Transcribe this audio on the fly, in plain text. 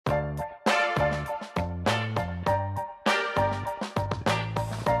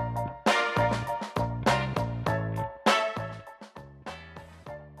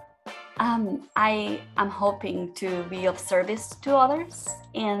I am hoping to be of service to others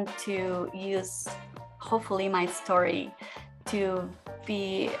and to use, hopefully, my story to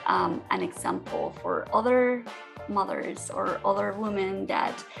be an example for other mothers or other women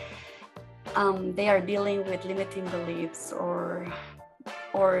that they are dealing with limiting beliefs or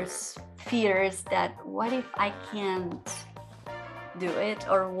fears that what if I can't do it,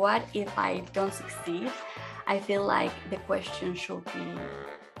 or what if I don't succeed? I feel like the question should be,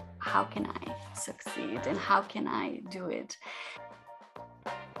 how can I succeed and how can I do it?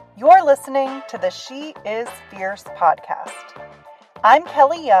 You're listening to the She Is Fierce podcast. I'm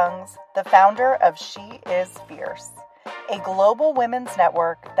Kelly Youngs, the founder of She Is Fierce, a global women's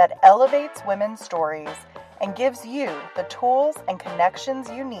network that elevates women's stories and gives you the tools and connections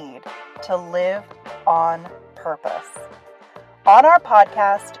you need to live on purpose. On our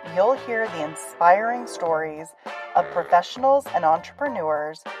podcast, you'll hear the inspiring stories of professionals and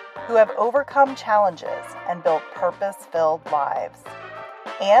entrepreneurs who have overcome challenges and built purpose-filled lives.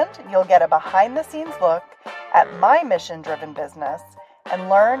 And you'll get a behind-the-scenes look at my mission-driven business and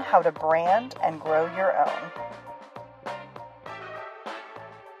learn how to brand and grow your own.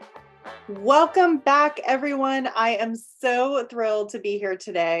 Welcome back, everyone. I am so thrilled to be here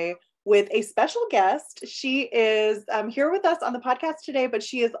today with a special guest. She is here with us on the podcast today, but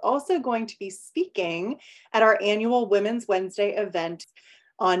she is also going to be speaking at our annual Women's Wednesday event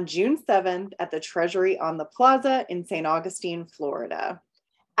on June 7th at the Treasury on the Plaza in St. Augustine, Florida.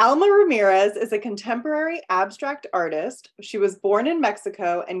 Alma Ramirez is a contemporary abstract artist. She was born in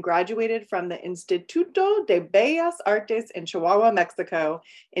Mexico and graduated from the Instituto de Bellas Artes in Chihuahua, Mexico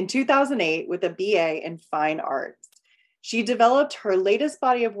in 2008 with a BA in Fine Arts. She developed her latest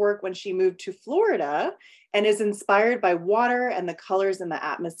body of work when she moved to Florida and is inspired by water and the colors in the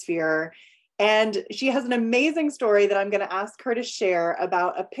atmosphere. And she has an amazing story that I'm going to ask her to share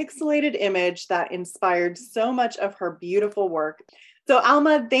about a pixelated image that inspired so much of her beautiful work. So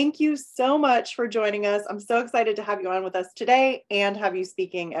Alma, thank you so much for joining us. I'm so excited to have you on with us today and have you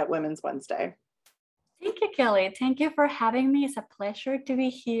speaking at Women's Wednesday. Thank you, Kelly. Thank you for having me. It's a pleasure to be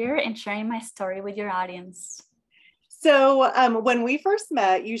here and sharing my story with your audience. So when we first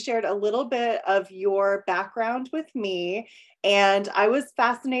met, you shared a little bit of your background with me, and I was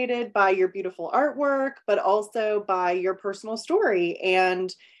fascinated by your beautiful artwork, but also by your personal story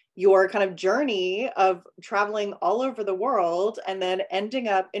and your kind of journey of traveling all over the world and then ending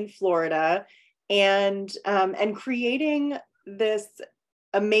up in Florida and creating this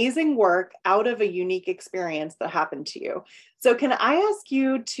amazing work out of a unique experience that happened to you. So can I ask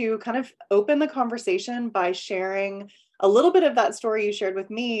you to kind of open the conversation by sharing a little bit of that story you shared with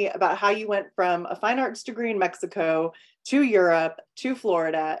me about how you went from a fine arts degree in Mexico to Europe to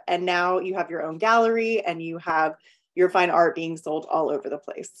Florida, and now you have your own gallery and you have your fine art being sold all over the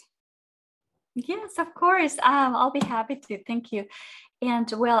place. Yes, of course. I'll be happy to. Thank you.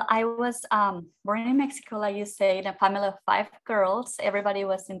 And well, I was born in Mexico, like you say, in a family of 5 girls. Everybody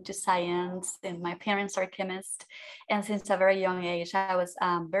was into science, and my parents are chemists. And since a very young age, I was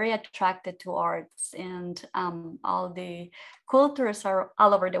very attracted to arts and all the cultures are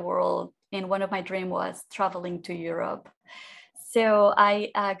all over the world. And one of my dreams was traveling to Europe. So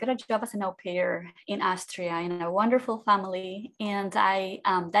I got a job as an au pair in Austria in a wonderful family, and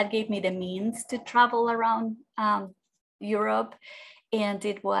that gave me the means to travel around Europe, and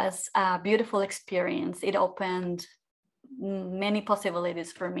it was a beautiful experience. It opened many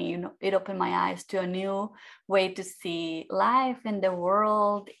possibilities for me. It opened my eyes to a new way to see life and the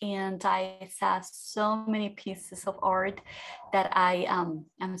world, and I saw so many pieces of art that I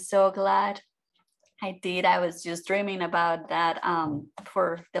am so glad I did. I was just dreaming about that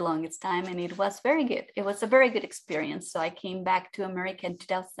for the longest time, and it was very good. It was a very good experience. So I came back to America in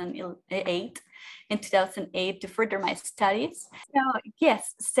 2008 to further my studies.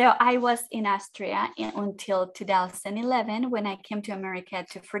 So I was in Austria until 2011 when I came to America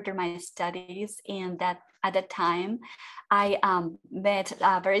to further my studies, and that at that time I met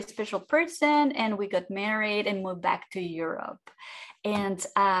a very special person, and we got married and moved back to Europe. And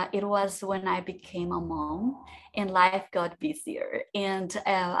it was when I became a mom and life got busier. And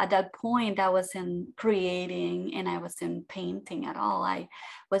at that point, I wasn't creating and I wasn't painting at all. I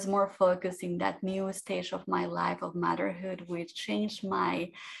was more focused in that new stage of my life of motherhood, which changed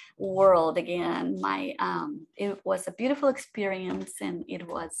my world again. It was a beautiful experience, and it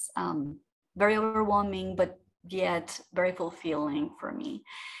was very overwhelming, but yet very fulfilling for me.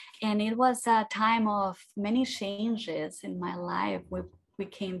 And it was a time of many changes in my life. We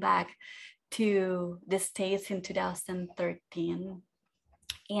came back to the States in 2013.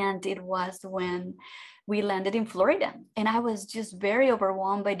 And it was when we landed in Florida. And I was just very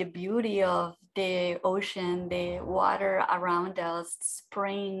overwhelmed by the beauty of the ocean, the water around us,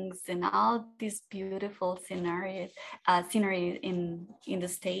 springs, and all these beautiful scenery in the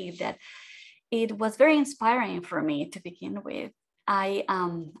state, that it was very inspiring for me to begin with. I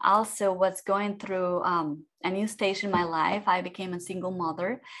also was going through a new stage in my life. I became a single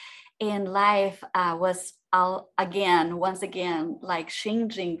mother, and life was once again, like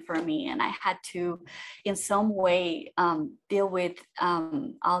changing for me. And I had to, in some way, deal with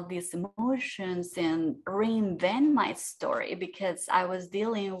all these emotions and reinvent my story, because I was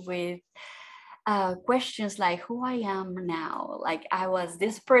dealing with questions like who I am now. Like, I was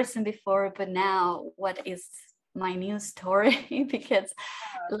this person before, but now what is my new story? Because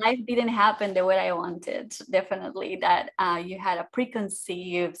life didn't happen the way I wanted. Definitely that you had a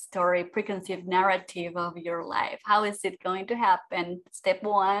preconceived story, preconceived narrative of your life. How is it going to happen? Step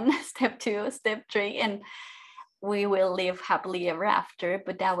one, step two, step three, and we will live happily ever after.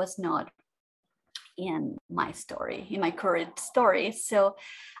 But that was not in my story, in my current story. So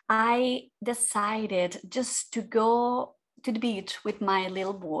I decided just to go to the beach with my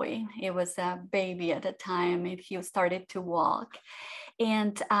little boy. It was a baby at the time, and he started to walk.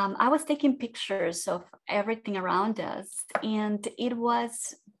 And I was taking pictures of everything around us, and it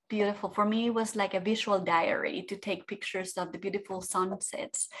was beautiful. For me, it was like a visual diary to take pictures of the beautiful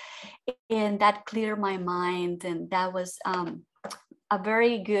sunsets, and that cleared my mind. And that was a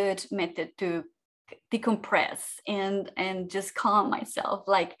very good method to decompress and just calm myself,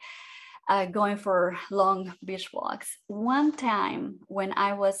 like going for long beach walks. One time when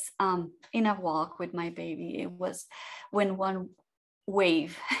I was in a walk with my baby, it was when one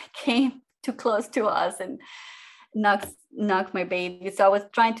wave came too close to us and knocked my baby. So I was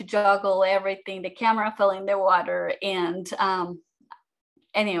trying to juggle everything. The camera fell in the water, and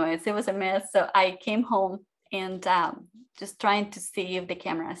anyways, it was a mess. So I came home and just trying to see if the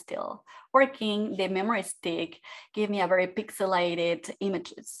camera is still working. The memory stick gave me a very pixelated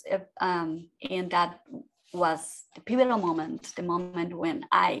images, and that was the pivotal moment, the moment when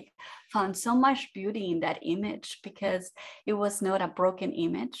I found so much beauty in that image, because it was not a broken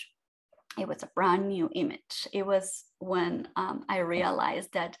image. It was a brand new image. It was when I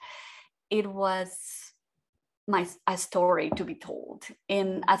realized that it was a story to be told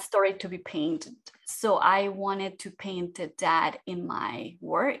and a story to be painted. So I wanted to paint that in my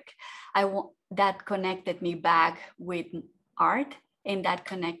work. That connected me back with art, and that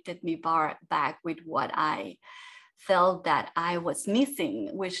connected me back with what I felt that I was missing,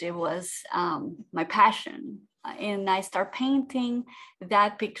 which it was my passion. And I start painting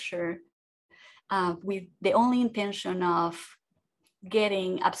that picture with the only intention of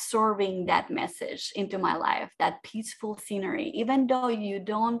absorbing that message into my life, that peaceful scenery. Even though you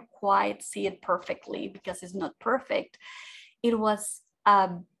don't quite see it perfectly because it's not perfect, it was a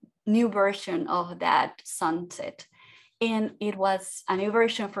new version of that sunset. And it was a new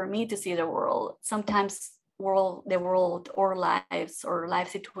version for me to see the world. Sometimes the world or lives or life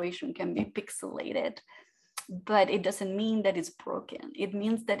situation can be pixelated, but it doesn't mean that it's broken. It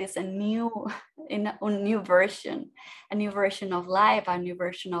means that it's a new version, a new version of life, a new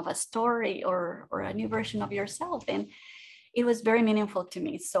version of a story, or a new version of yourself. And it was very meaningful to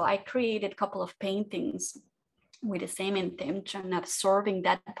me. So I created a couple of paintings with the same intention, absorbing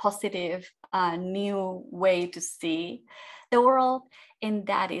that positive new way to see the world. And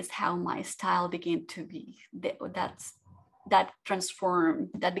that is how my style began to be. That transformed,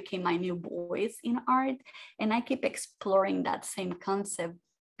 that became my new voice in art. And I keep exploring that same concept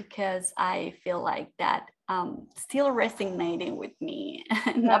because I feel like that still resonating with me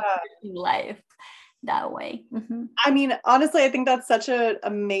and approaching life that way. Mm-hmm. I mean, honestly, I think that's such an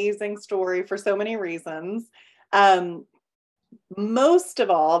amazing story for so many reasons. Most of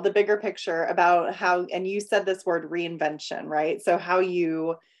all, the bigger picture about how, and you said this word reinvention, right? So how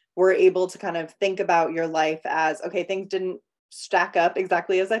you were able to kind of think about your life as, okay, things didn't stack up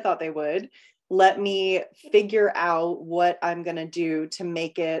exactly as I thought they would. Let me figure out what I'm going to do to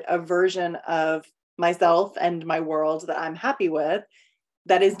make it a version of myself and my world that I'm happy with,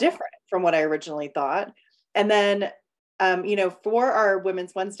 that is different from what I originally thought. And then, for our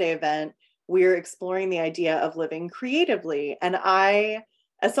Women's Wednesday event, we're exploring the idea of living creatively. And I,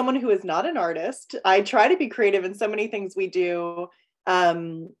 as someone who is not an artist, I try to be creative in so many things we do.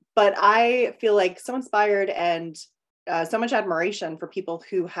 But I feel like so inspired and so much admiration for people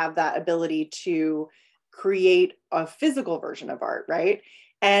who have that ability to create a physical version of art, right?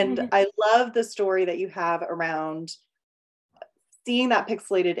 And I love the story that you have around seeing that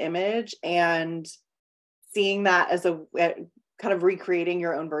pixelated image and seeing that as a kind of recreating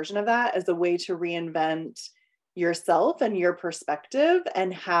your own version of that as a way to reinvent yourself and your perspective,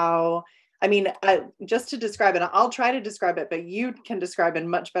 and how, I mean, just to describe it, I'll try to describe it, but you can describe in a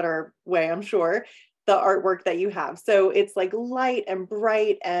much better way, I'm sure, the artwork that you have. So it's like light and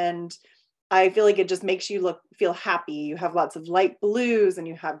bright, and I feel like it just makes you feel happy. You have lots of light blues, and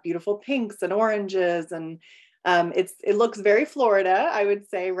you have beautiful pinks and oranges, and it looks very Florida, I would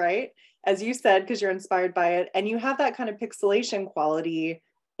say, right? As you said, because you're inspired by it, and you have that kind of pixelation quality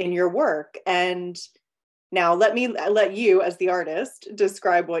in your work. And now let you, as the artist,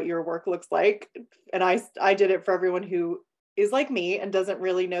 describe what your work looks like. And I did it for everyone who is like me and doesn't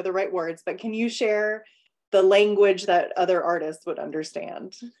really know the right words, but can you share the language that other artists would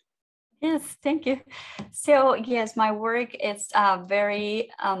understand? Yes, thank you. So yes, my work is very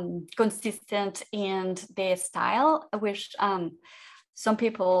consistent in the style, which some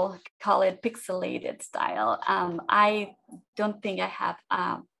people call it pixelated style. I don't think I have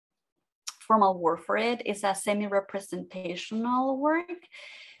a formal word for it. It's a semi-representational work,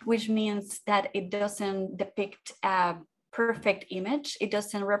 which means that it doesn't depict a perfect image. It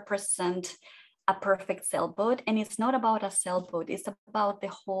doesn't represent a perfect sailboat, and it's not about a sailboat. It's about the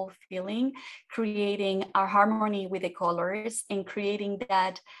whole feeling, creating a harmony with the colors and creating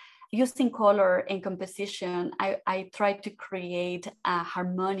that. Using color and composition, I try to create a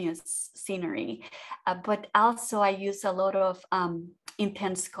harmonious scenery, but also I use a lot of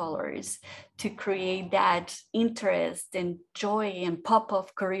intense colors to create that interest and joy and pop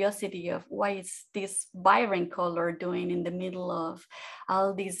of curiosity of what is this vibrant color doing in the middle of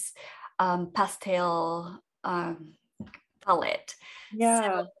all these pastel palette. Yeah.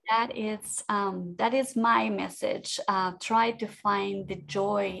 So that is my message. Try to find the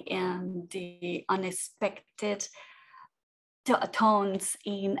joy and the unexpected tones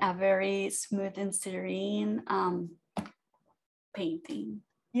in a very smooth and serene painting.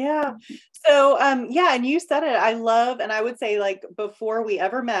 Yeah. So, yeah, and you said it. I love, and I would say, like, before we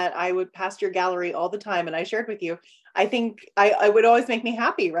ever met, I would pass your gallery all the time, and I shared with you. I think I would always make me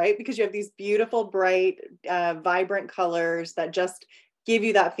happy, right? Because you have these beautiful, bright, vibrant colors that just give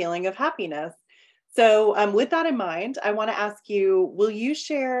you that feeling of happiness. So, with that in mind, I want to ask you, will you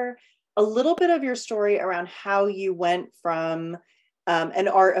share a little bit of your story around how you went from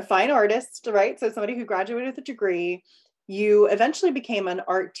a fine artist, right? So somebody who graduated with a degree, you eventually became an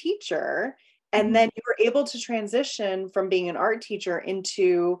art teacher, and then you were able to transition from being an art teacher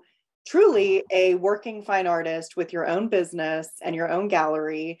into truly a working fine artist with your own business and your own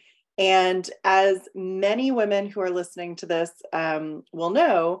gallery. And as many women who are listening to this will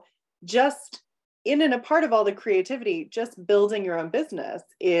know, just in and a part of all the creativity, just building your own business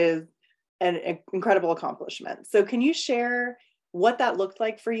is an incredible accomplishment. So can you share what that looked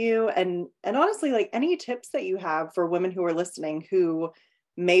like for you, and honestly, like, any tips that you have for women who are listening who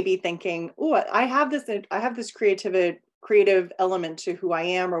may be thinking, oh, I have this creative element to who I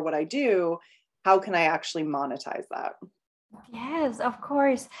am or what I do. How can I actually monetize that? Yes, of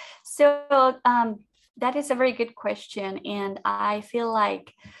course. So that is a very good question, and I feel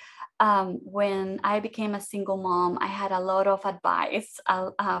like when I became a single mom, I had a lot of advice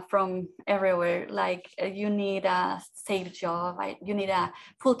from everywhere. Like, you need a safe job, you need a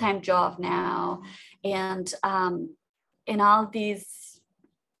full-time job now, and all these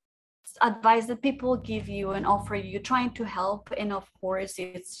advice that people give you and offer you, trying to help. And of course,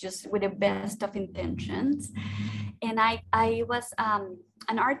 it's just with the best of intentions. And I was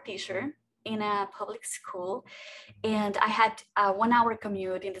an art teacher in a public school, and I had a 1 hour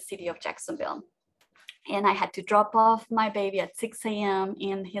commute in the city of Jacksonville. And I had to drop off my baby at 6 a.m.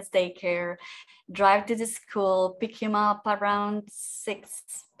 in his daycare, drive to the school, pick him up around 6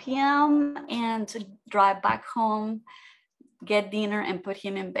 p.m., and drive back home, get dinner, and put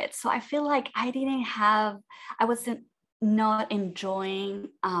him in bed. So I feel like I wasn't not enjoying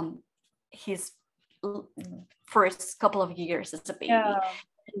his first couple of years as a baby. Yeah.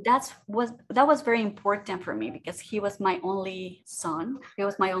 That was very important for me because he was my only son. He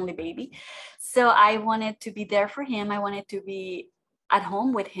was my only baby. So I wanted to be there for him. I wanted to be at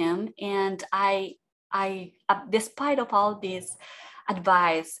home with him. And I despite of all this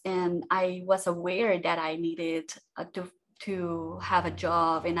advice, and I was aware that I needed to have a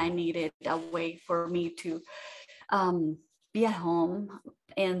job, and I needed a way for me to be at home.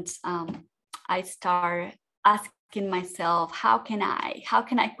 And I start asking myself, how can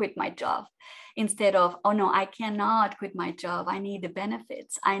I quit my job, instead of, oh no, I cannot quit my job, I need the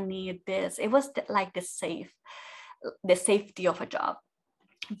benefits, I need this. It was like the safety of a job.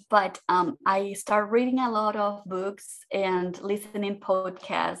 But I started reading a lot of books and listening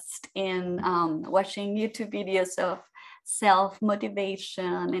podcasts and watching YouTube videos of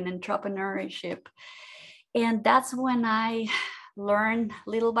self-motivation and entrepreneurship. And that's when I learned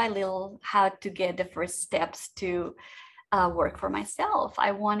little by little how to get the first steps to work for myself.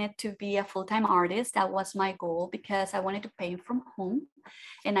 I wanted to be a full-time artist. That was my goal because I wanted to paint from home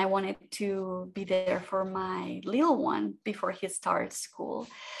and I wanted to be there for my little one before he starts school.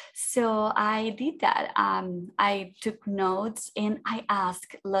 So I did that. I took notes and I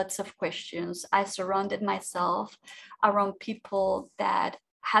asked lots of questions. I surrounded myself around people that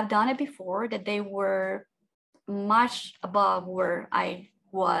have done it before, that they were much above where I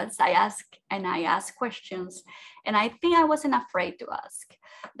was. I asked questions, and I think I wasn't afraid to ask.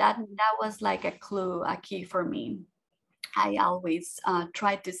 That was like a clue, a key for me. I always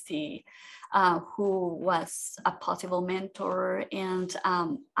tried to see who was a possible mentor, and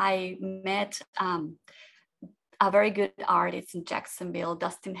I met a very good artist in Jacksonville,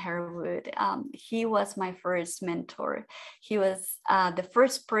 Dustin Harewood. He was my first mentor. He was the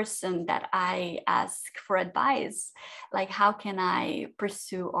first person that I asked for advice, like how can I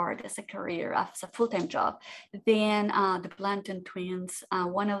pursue art as a career, as a full-time job. Then the Blanton twins,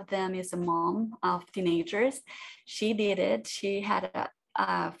 one of them is a mom of teenagers. She did it. She had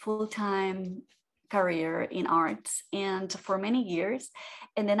a full-time career in arts and for many years.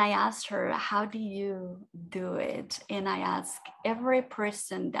 And then I asked her, how do you do it? And I asked every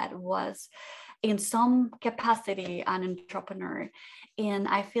person that was in some capacity an entrepreneur. And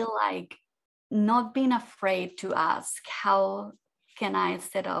I feel like not being afraid to ask, how can I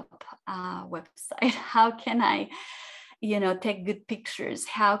set up a website? How can I take good pictures?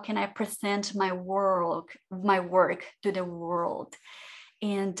 How can I present my work to the world?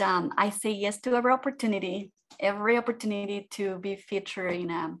 And I say yes to every opportunity to be featured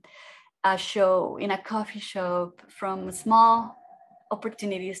in a show, in a coffee shop, from small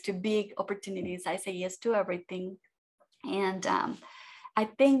opportunities to big opportunities. I say yes to everything. And I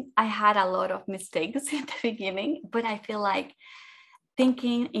think I had a lot of mistakes in the beginning, but I feel like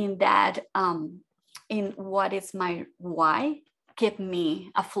thinking in that, in what is my why, kept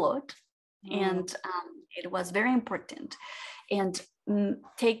me afloat. And it was very important. And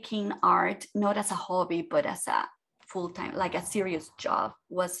taking art not as a hobby but as a full-time, like a serious job,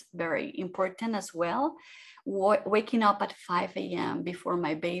 was very important as well. Waking up at 5 a.m. before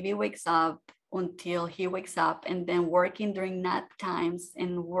my baby wakes up until he wakes up, and then working during nap times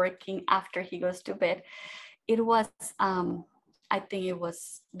and working after he goes to bed, it was I think it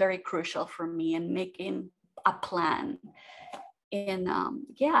was very crucial for me, and making a plan. And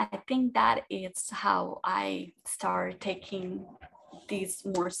I think that is how I started taking this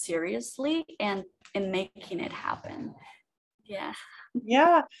more seriously and making it happen. Yeah.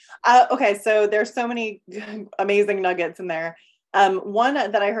 Okay, so there's so many amazing nuggets in there. One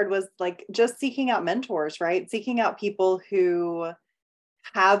that I heard was like just seeking out mentors, right? Seeking out people who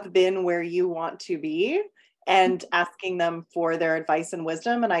have been where you want to be and asking them for their advice and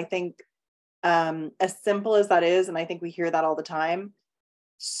wisdom. And I think as simple as that is, and I think we hear that all the time,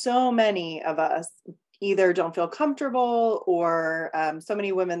 so many of us either don't feel comfortable, or so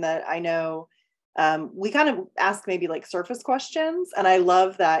many women that I know, we kind of ask maybe like surface questions. And I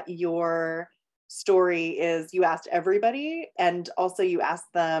love that your story is you asked everybody, and also you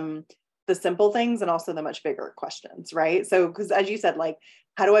asked them the simple things and also the much bigger questions, right? So, because as you said, like,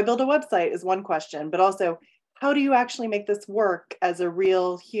 how do I build a website is one question, but also how do you actually make this work as a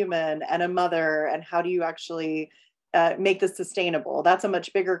real human and a mother? And how do you actually make this sustainable? That's a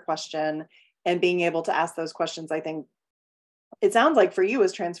much bigger question. And being able to ask those questions, I think it sounds like for you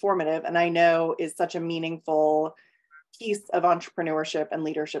is transformative, and I know is such a meaningful piece of entrepreneurship and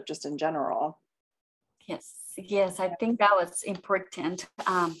leadership just in general. Yes, I think that was important,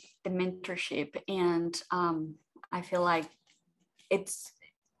 the mentorship. And I feel like it's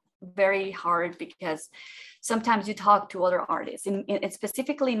very hard because sometimes you talk to other artists,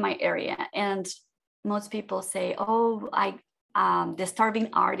 specifically in my area, and most people say, oh, the starving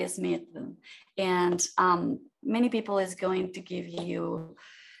artist myth. And many people is going to give you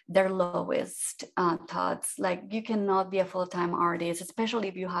their lowest thoughts, like you cannot be a full-time artist, especially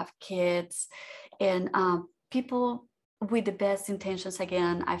if you have kids. And people with the best intentions,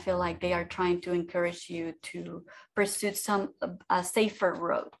 again, I feel like they are trying to encourage you to pursue some safer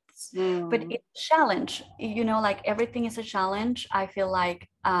roads. But it's a challenge, like everything is a challenge. I feel like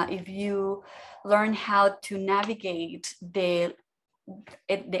if you learn how to navigate the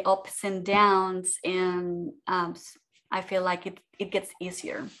ups and downs, and I feel like it gets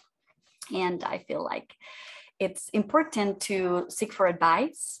easier. And I feel like it's important to seek for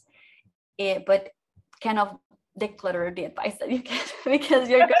advice, but kind of declutter the advice that you get, because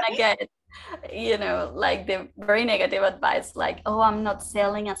you're gonna get like the very negative advice, like, oh, I'm not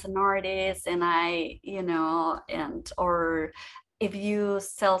selling as an artist, and or if you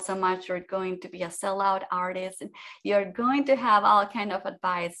sell so much, you're going to be a sellout artist, and you're going to have all kind of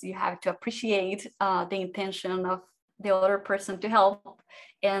advice. You have to appreciate the intention of the other person to help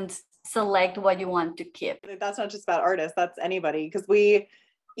and select what you want to keep. That's not just about artists, that's anybody. Because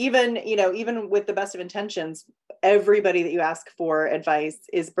even with the best of intentions, everybody that you ask for advice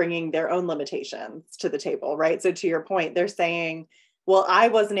is bringing their own limitations to the table, right? So to your point, they're saying, well, I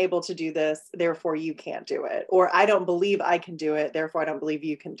wasn't able to do this, therefore you can't do it. Or I don't believe I can do it, therefore I don't believe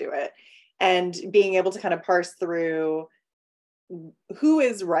you can do it. And being able to kind of parse through who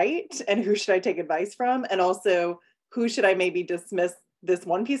is right and who should I take advice from, and also who should I maybe dismiss this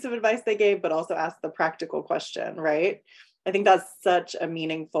one piece of advice they gave, but also ask the practical question, right? I think that's such a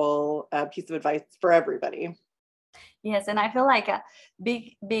meaningful piece of advice for everybody. Yes, and I feel like a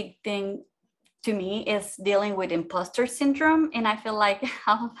big thing to me is dealing with imposter syndrome. And I feel like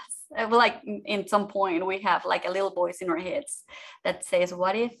all of us, like in some point, we have like a little voice in our heads that says,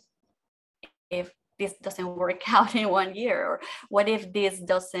 what if this doesn't work out in 1 year? Or what if this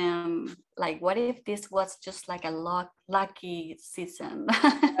doesn't, like, what if this was just like a lucky season?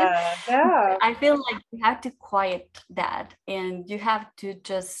 Yeah. I feel like you have to quiet that, and you have to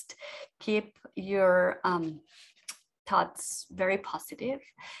just keep your thoughts very positive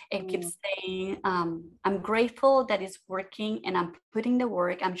and keep saying, I'm grateful that it's working, and I'm putting the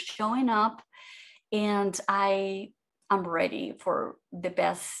work, I'm showing up, and I'm ready for the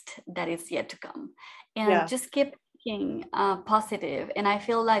best that is yet to come. And just keep thinking positive. And I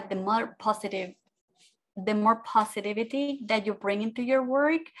feel like the more positivity that you bring into your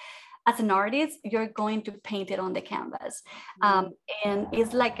work as an artist, you're going to paint it on the canvas. And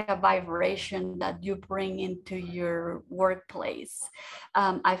it's like a vibration that you bring into your workplace.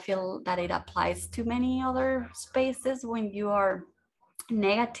 I feel that it applies to many other spaces. When you are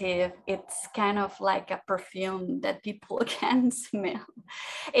negative, it's kind of like a perfume that people can smell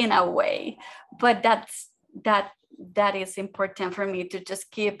in a way. But that is important for me, to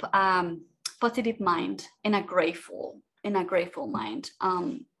just keep positive mind and a grateful mind,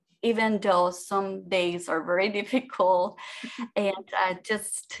 even though some days are very difficult. And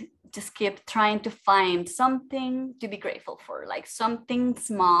just keep trying to find something to be grateful for, like something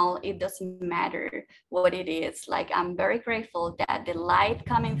small. It doesn't matter what it is. Like, I'm very grateful that the light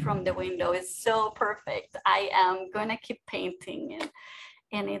coming from the window is so perfect. I am gonna keep painting it.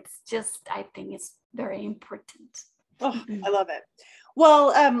 And it's just, I think it's very important. Oh, I love it.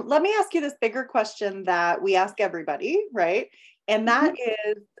 Well, let me ask you this bigger question that we ask everybody, right? And that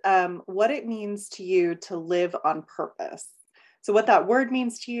is what it means to you to live on purpose. So what that word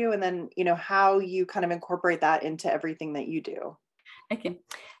means to you, and then, how you kind of incorporate that into everything that you do. Okay.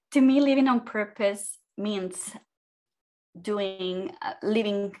 To me, living on purpose means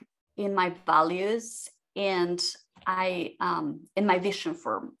living in my values, and in my vision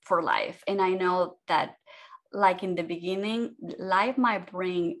for life. And I know that, like in the beginning, life might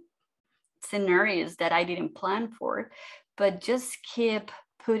bring scenarios that I didn't plan for, but just keep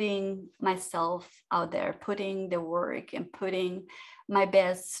putting myself out there, putting the work, and putting my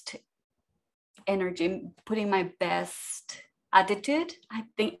best energy, putting my best attitude. I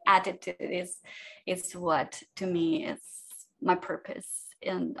think attitude is what, to me, is my purpose.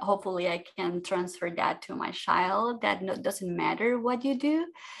 And hopefully I can transfer that to my child, that doesn't matter what you do,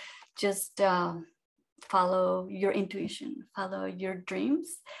 just follow your intuition, follow your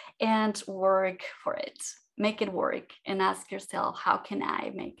dreams, and work for it. Make it work, and ask yourself, how can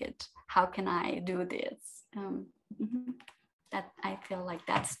I make it? How can I do this? That, I feel like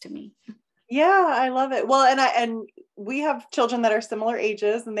that's to me. Yeah, I love it. Well, and we have children that are similar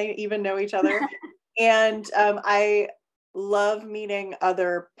ages, and they even know each other. And I love meeting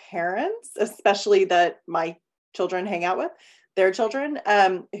other parents, especially that my children hang out with, their children,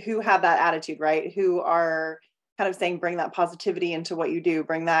 who have that attitude, right? Who are kind of saying, bring that positivity into what you do,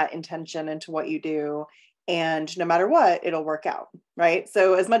 bring that intention into what you do. And no matter what, it'll work out, right?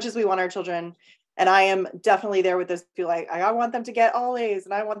 So as much as we want our children, and I am definitely there with this, feel like I want them to get all A's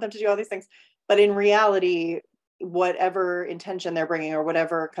and I want them to do all these things. But in reality, whatever intention they're bringing or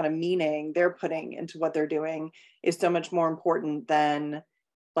whatever kind of meaning they're putting into what they're doing is so much more important than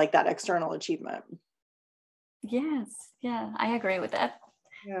like that external achievement. Yes. Yeah, I agree with that.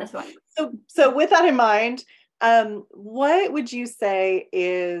 Yeah. That's one. So with that in mind, what would you say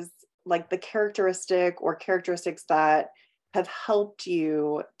is like the characteristics that have helped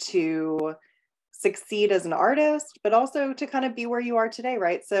you to succeed as an artist, but also to kind of be where you are today,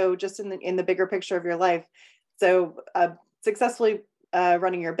 right? So just in the bigger picture of your life. So successfully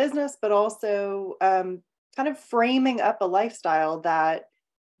running your business, but also kind of framing up a lifestyle that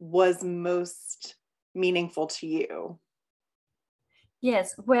was most meaningful to you.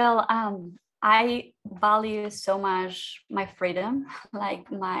 Yes, well, I value so much my freedom, like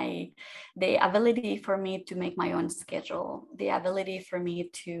the ability for me to make my own schedule, the ability for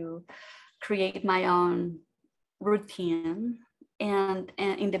me to create my own routine and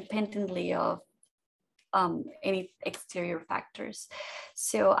independently of any exterior factors.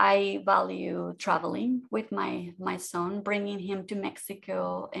 So I value traveling with my son, bringing him to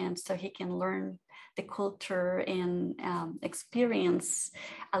Mexico, and so he can learn the culture and experience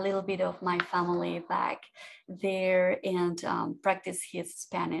a little bit of my family back there, and practice his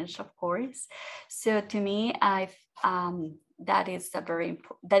Spanish, of course. So to me, that is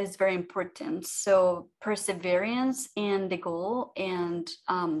very important. So perseverance in the goal, and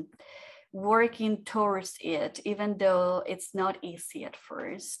working towards it, even though it's not easy at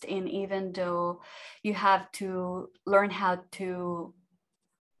first, and even though you have to learn how to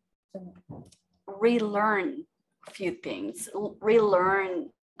relearn a few things, relearn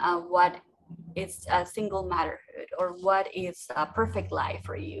what is a single motherhood, or what is a perfect life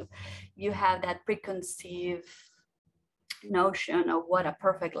for you. You have that preconceived notion of what a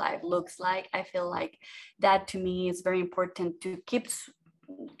perfect life looks like. I feel like that to me is very important to keeps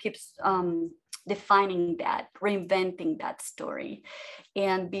defining that, reinventing that story,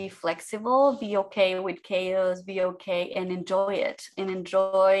 and be flexible, be okay with chaos, be okay and enjoy it, and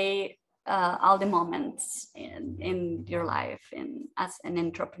enjoy all the moments in your life, and as an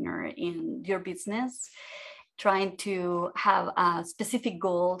entrepreneur in your business, trying to have specific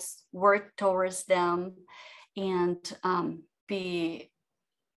goals, work towards them, and be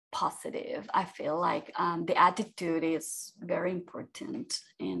positive. I feel like the attitude is very important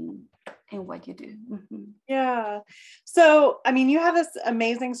in what you do. Mm-hmm. Yeah. So, I mean, you have this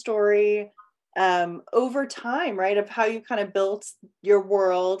amazing story over time, right, of how you kind of built your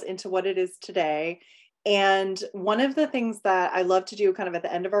world into what it is today. And one of the things that I love to do kind of at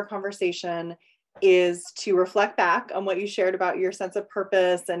the end of our conversation is to reflect back on what you shared about your sense of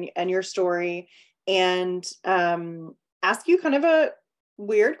purpose and your story, and ask you kind of a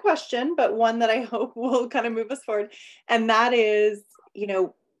weird question, but one that I hope will kind of move us forward. And that is,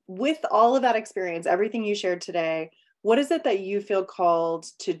 with all of that experience, everything you shared today, what is it that you feel called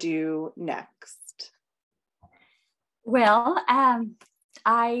to do next? Well,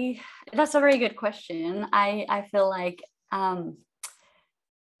 that's a very good question. I feel like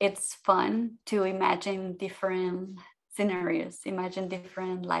it's fun to imagine different scenarios, imagine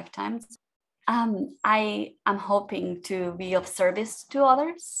different lifetimes. I am hoping to be of service to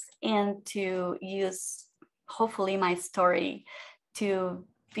others, and to use, hopefully, my story to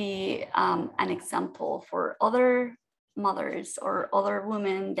be an example for other mothers or other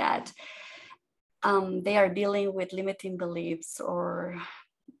women that they are dealing with limiting beliefs or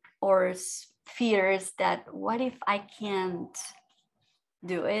fears that, what if I can't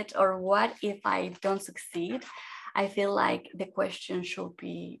do it, or what if I don't succeed? I feel like the question should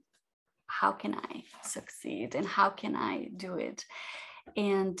be, how can I succeed, and how can I do it?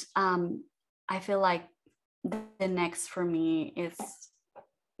 And I feel like the next for me is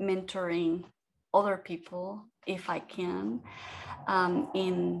mentoring other people, if I can,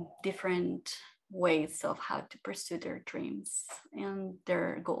 in different ways of how to pursue their dreams and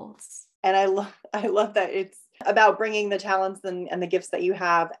their goals. And I love that it's about bringing the talents and the gifts that you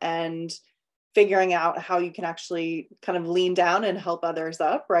have, and figuring out how you can actually kind of lean down and help others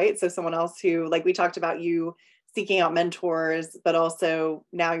up, right? So someone else who, like we talked about, you seeking out mentors, but also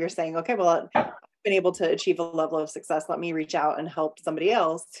now you're saying, okay, well, I've been able to achieve a level of success. Let me reach out and help somebody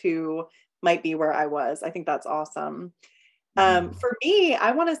else who might be where I was. I think that's awesome. For me,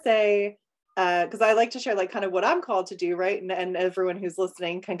 I want to say, because I like to share like kind of what I'm called to do, right? And everyone who's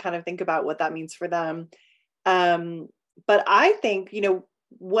listening can kind of think about what that means for them. But I think,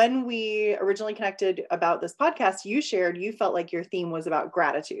 when we originally connected about this podcast, you shared, you felt like your theme was about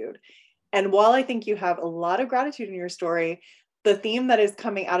gratitude. And while I think you have a lot of gratitude in your story, the theme that is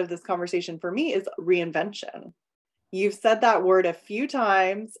coming out of this conversation for me is reinvention. You've said that word a few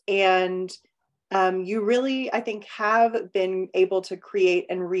times, and you really, I think, have been able to create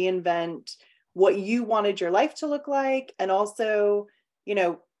and reinvent what you wanted your life to look like. And also,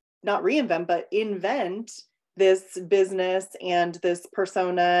 not reinvent, but invent this business and this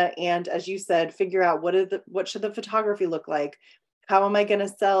persona. And as you said, figure out what should the photography look like? How am I going to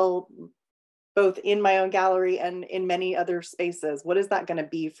sell both in my own gallery and in many other spaces? What is that going to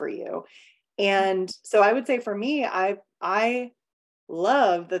be for you? And so I would say for me, I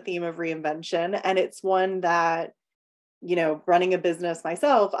love the theme of reinvention. And it's one that running a business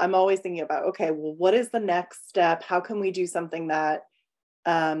myself, I'm always thinking about, okay, well, what is the next step? How can we do something that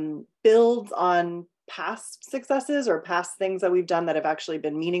builds on past successes or past things that we've done that have actually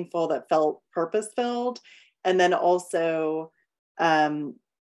been meaningful, that felt purpose-filled, and then also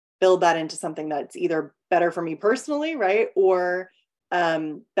build that into something that's either better for me personally, right? Or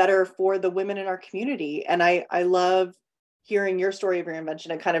better for the women in our community. And I love hearing your story of reinvention.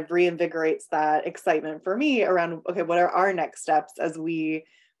 It kind of reinvigorates that excitement for me around, okay, what are our next steps as we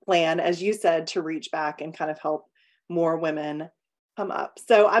plan, as you said, to reach back and kind of help more women come up.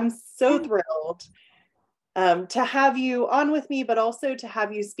 So I'm so thrilled to have you on with me, but also to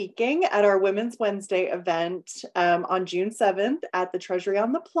have you speaking at our Women's Wednesday event on June 7th at the Treasury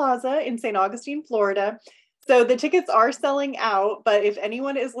on the Plaza in St. Augustine, Florida. So the tickets are selling out, but if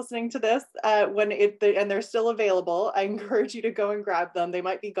anyone is listening to this and they're still available, I encourage you to go and grab them. They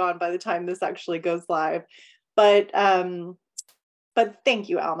might be gone by the time this actually goes live. But thank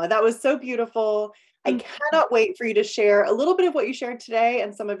you, Alma. That was so beautiful. I cannot wait for you to share a little bit of what you shared today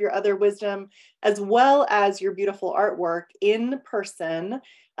and some of your other wisdom, as well as your beautiful artwork in person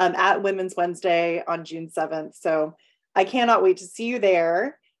at Women's Wednesday on June 7th. So I cannot wait to see you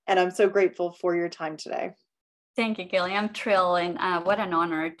there. And I'm so grateful for your time today. Thank you, Gilly. I'm thrilled, and what an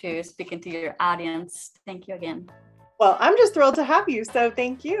honor to speak into your audience. Thank you again. Well, I'm just thrilled to have you. So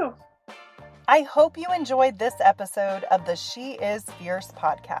thank you. I hope you enjoyed this episode of the She Is Fierce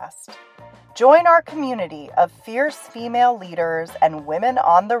podcast. Join our community of fierce female leaders and women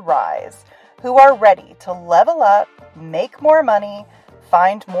on the rise who are ready to level up, make more money,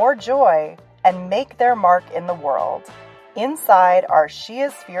 find more joy, and make their mark in the world inside our She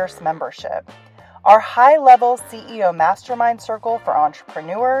Is Fierce membership, our high-level CEO mastermind circle for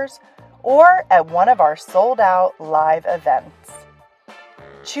entrepreneurs, or at one of our sold-out live events.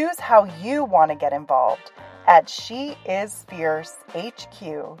 Choose how you want to get involved at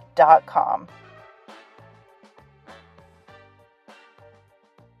sheisfiercehq.com.